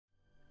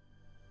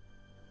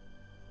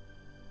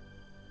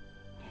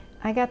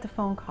I got the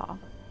phone call,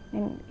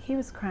 and he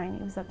was crying,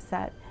 he was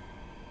upset.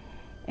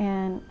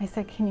 And I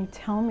said, can you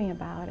tell me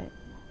about it?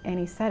 And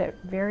he said it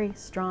very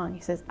strong. He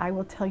says, I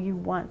will tell you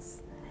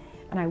once,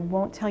 and I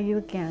won't tell you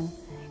again,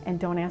 and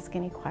don't ask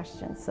any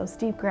questions. So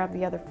Steve grabbed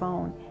the other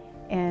phone,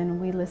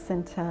 and we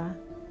listened to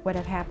what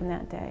had happened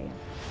that day.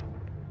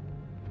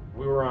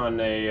 We were on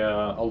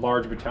a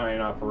large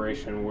battalion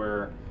operation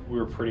where we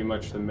were pretty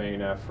much the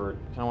main effort.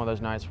 Kind of one of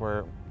those nights where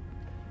it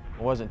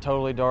wasn't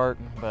totally dark,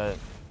 but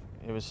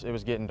it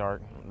was getting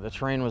dark. The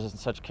terrain was in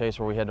such a case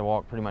where we had to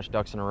walk pretty much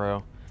ducks in a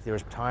row. There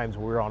was times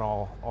we were on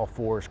all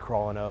fours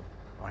crawling up,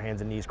 our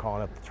hands and knees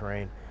crawling up the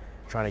terrain,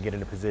 trying to get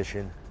into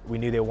position. We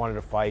knew they wanted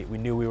to fight. We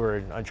knew we were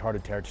in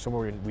uncharted territory,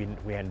 somewhere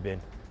we hadn't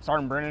been.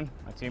 Sergeant Brennan,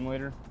 my team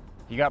leader,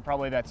 he got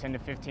probably about 10 to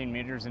 15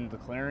 meters into the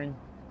clearing,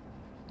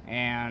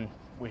 and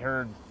we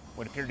heard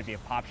what appeared to be a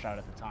pop shot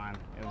at the time.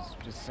 It was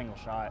just a single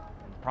shot.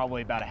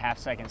 Probably about a half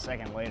second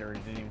later,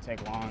 it didn't even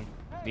take long.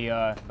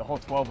 The whole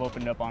 12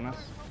 opened up on us.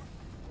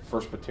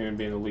 First platoon,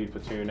 being the lead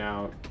platoon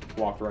out,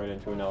 walked right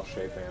into an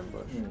L-shaped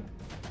ambush.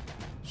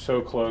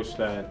 So close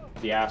that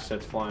the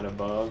assets flying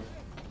above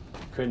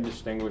couldn't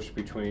distinguish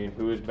between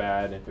who was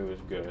bad and who was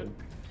good.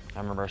 I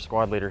remember our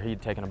squad leader,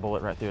 he'd taken a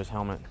bullet right through his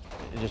helmet.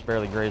 It just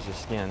barely grazed his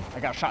skin. I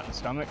got shot in the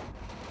stomach,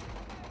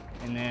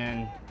 and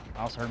then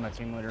I also heard my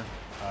team leader,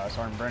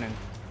 Sergeant Brennan,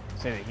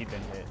 say that he'd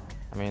been hit.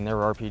 I mean, there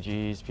were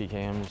RPGs,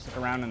 PKMs. Stuck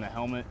around in the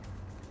helmet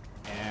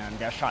and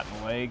got shot in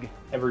the leg.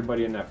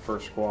 Everybody in that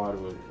first squad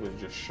was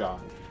just shot.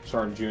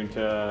 Sergeant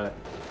Giunta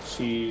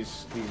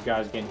sees these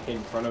guys getting hit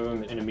in front of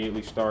him and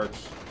immediately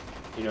starts,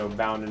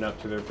 bounding up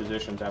to their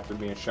positions after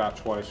being shot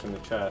twice in the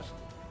chest.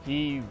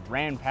 He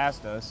ran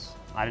past us.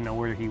 I didn't know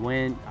where he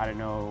went. I didn't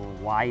know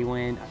why he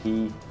went.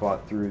 He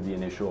fought through the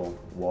initial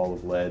wall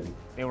of lead.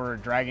 They were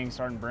dragging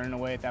Sergeant Brennan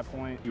away at that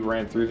point. He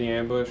ran through the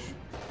ambush,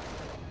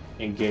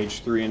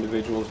 engaged 3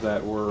 individuals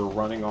that were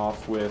running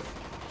off with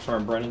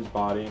Sergeant Brennan's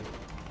body.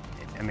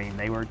 I mean,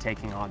 they were they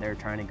were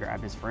trying to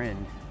grab his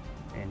friend,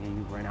 and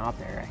he went out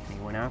there and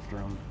he went after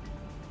him.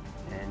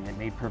 And it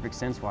made perfect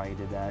sense why he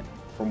did that.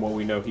 From what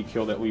we know, he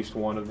killed at least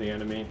one of the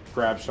enemy,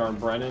 grabbed Sergeant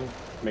Brennan,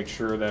 make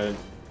sure that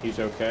he's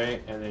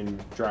okay, and then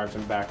drives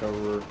him back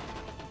over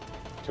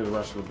to the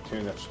rest of the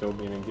platoon that's still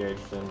being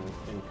engaged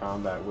in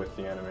combat with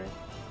the enemy.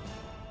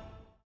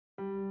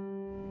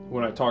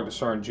 When I talked to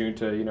Sergeant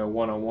Giunta,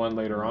 one-on-one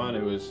later on,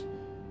 it was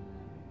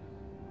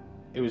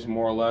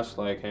more or less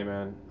like, hey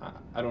man,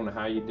 I don't know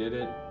how you did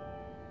it,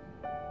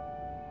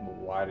 but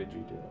why did you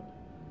do it?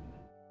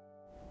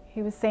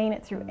 He was saying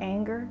it through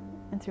anger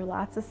and through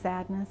lots of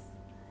sadness.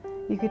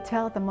 You could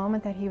tell at the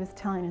moment that he was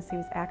telling us he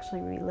was actually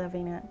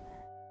reliving it.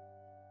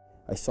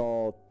 I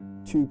saw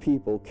 2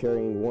 people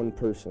carrying one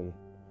person,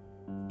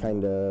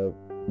 kind of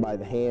by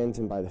the hands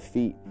and by the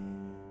feet.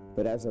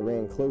 But as I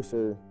ran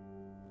closer,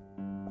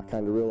 I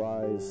kind of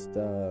realized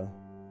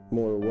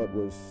more what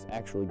was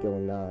actually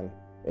going on.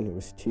 And it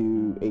was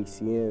 2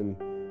 ACM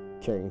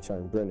carrying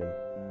Sergeant Brennan.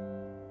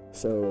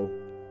 So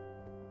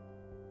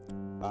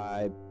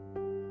I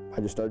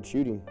just started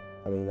shooting.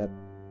 I mean,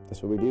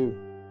 that's what we do.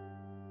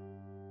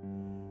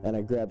 And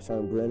I grabbed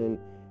Sergeant Brennan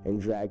and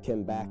dragged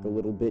him back a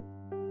little bit.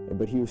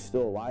 But he was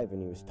still alive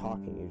and he was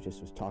talking. He just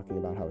was talking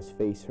about how his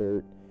face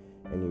hurt,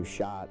 and he was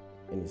shot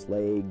in his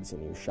legs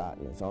and he was shot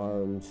in his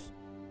arms.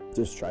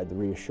 Just tried to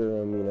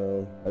reassure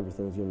him,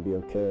 everything's gonna be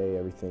okay,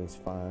 everything's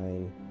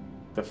fine.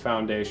 The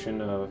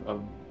foundation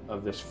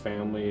of this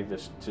family,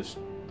 this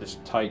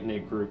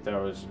tight-knit group that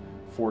was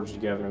forged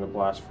together in the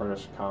blast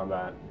furnace of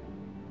combat,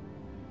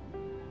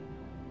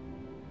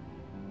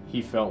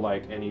 he felt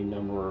like any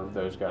number of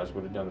those guys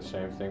would have done the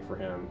same thing for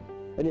him.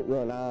 I didn't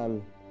run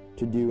on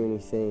to do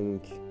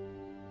anything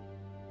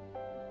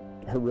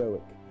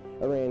heroic.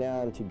 I ran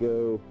on to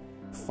go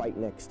fight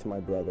next to my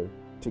brother,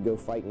 to go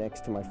fight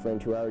next to my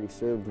friend who I already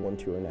served 1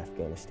 tour in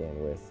Afghanistan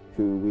with,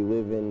 who we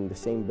live in the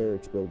same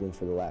barracks building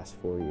for the last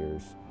 4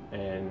 years.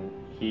 And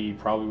he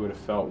probably would have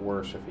felt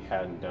worse if he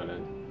hadn't done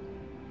it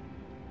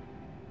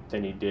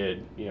than he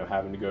did,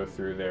 having to go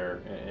through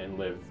there and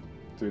live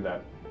through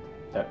that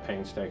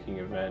painstaking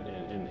event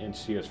and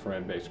see his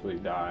friend basically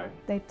die.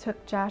 They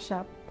took Josh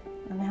up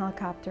on the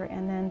helicopter,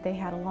 and then they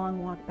had a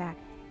long walk back.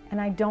 And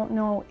I don't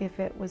know if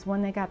it was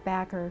when they got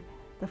back or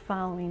the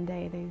following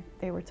day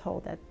they were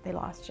told that they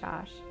lost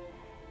Josh.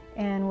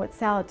 And what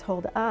Sal had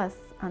told us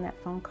on that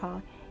phone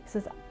call, he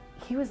says,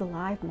 he was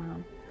alive,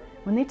 Mom.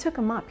 When they took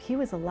him up, he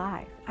was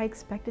alive. I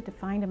expected to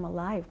find him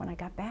alive when I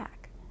got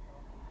back.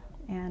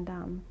 And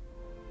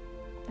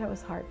that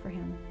was hard for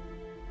him.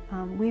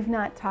 We've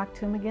not talked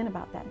to him again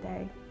about that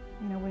day.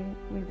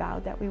 We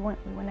vowed that we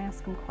wouldn't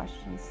ask him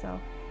questions. So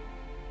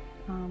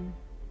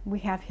we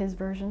have his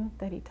version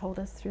that he told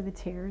us through the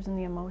tears and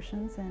the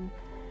emotions, and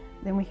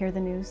then we hear the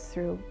news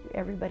through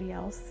everybody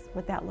else,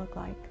 what that looked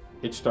like.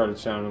 It started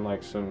sounding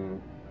like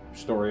some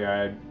story I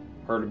had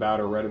heard about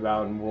or read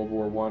about in World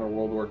War I or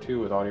World War II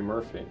with Audie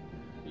Murphy.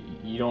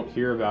 You don't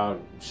hear about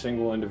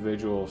single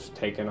individuals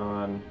taking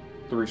on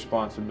the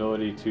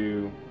responsibility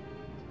to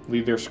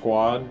lead their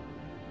squad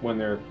when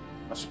they're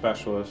a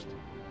specialist,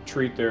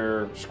 treat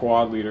their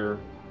squad leader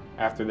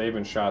after they've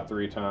been shot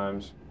 3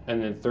 times.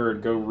 And then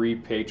third, go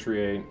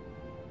repatriate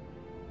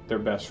their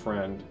best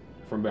friend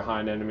from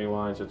behind enemy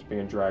lines that's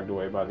being dragged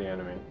away by the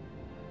enemy.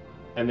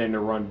 And then to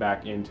run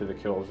back into the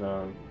kill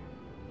zone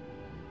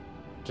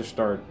to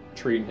start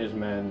treating his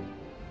men.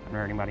 I've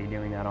never heard anybody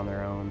doing that on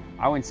their own.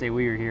 I wouldn't say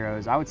we were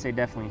heroes. I would say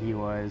definitely he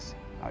was.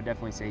 I would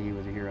definitely say he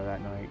was a hero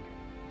that night.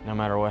 No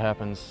matter what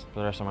happens for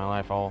the rest of my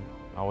life, I'll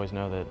always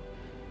know that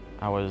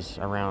I was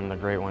around the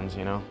great ones,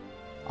 you know?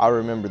 I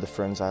remember the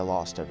friends I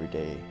lost every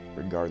day,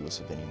 regardless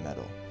of any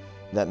medal.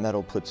 That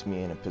medal puts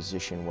me in a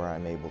position where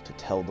I'm able to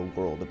tell the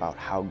world about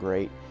how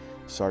great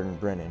Sergeant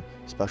Brennan,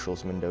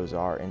 Specialist Mendoza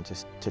are, and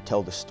to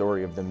tell the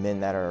story of the men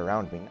that are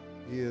around me.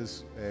 He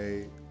is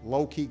a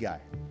low-key guy,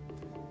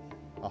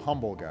 a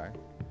humble guy,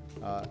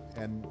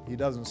 and he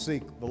doesn't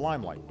seek the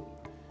limelight.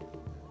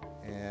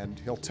 And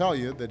he'll tell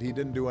you that he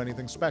didn't do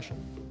anything special,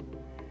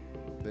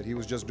 that he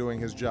was just doing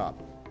his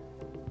job,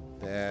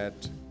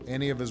 that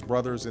any of his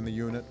brothers in the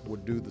unit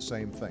would do the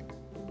same thing.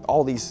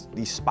 All these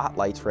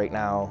spotlights right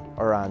now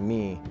are on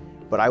me,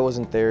 but I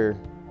wasn't there.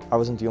 I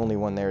wasn't the only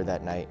one there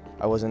that night.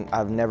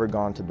 I've never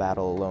gone to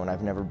battle alone.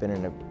 I've never been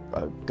in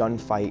a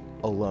gunfight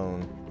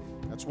alone.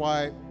 That's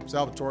why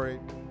Salvatore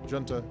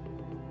Giunta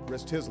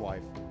risked his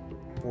life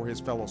for his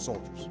fellow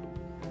soldiers,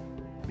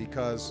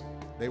 because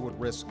they would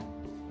risk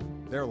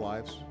their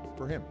lives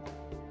for him.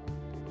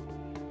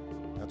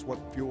 That's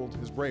what fueled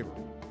his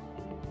bravery.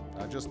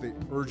 Not just the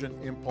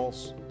urgent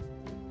impulse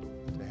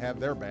to have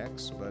their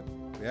backs, but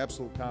the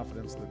absolute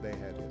confidence that they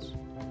had his.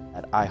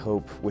 I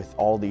hope with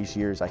all these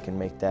years I can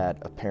make that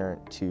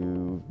apparent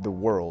to the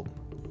world,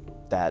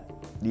 that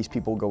these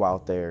people go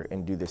out there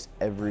and do this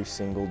every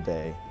single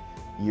day,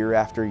 year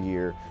after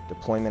year,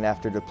 deployment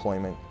after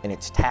deployment, and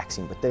it's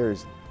taxing, but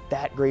there's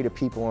that great of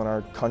people in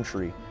our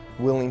country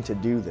willing to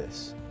do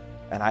this.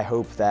 And I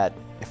hope that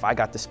if I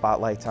got the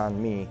spotlights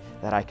on me,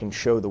 that I can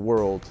show the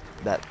world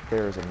that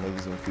there's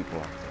amazing people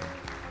out there.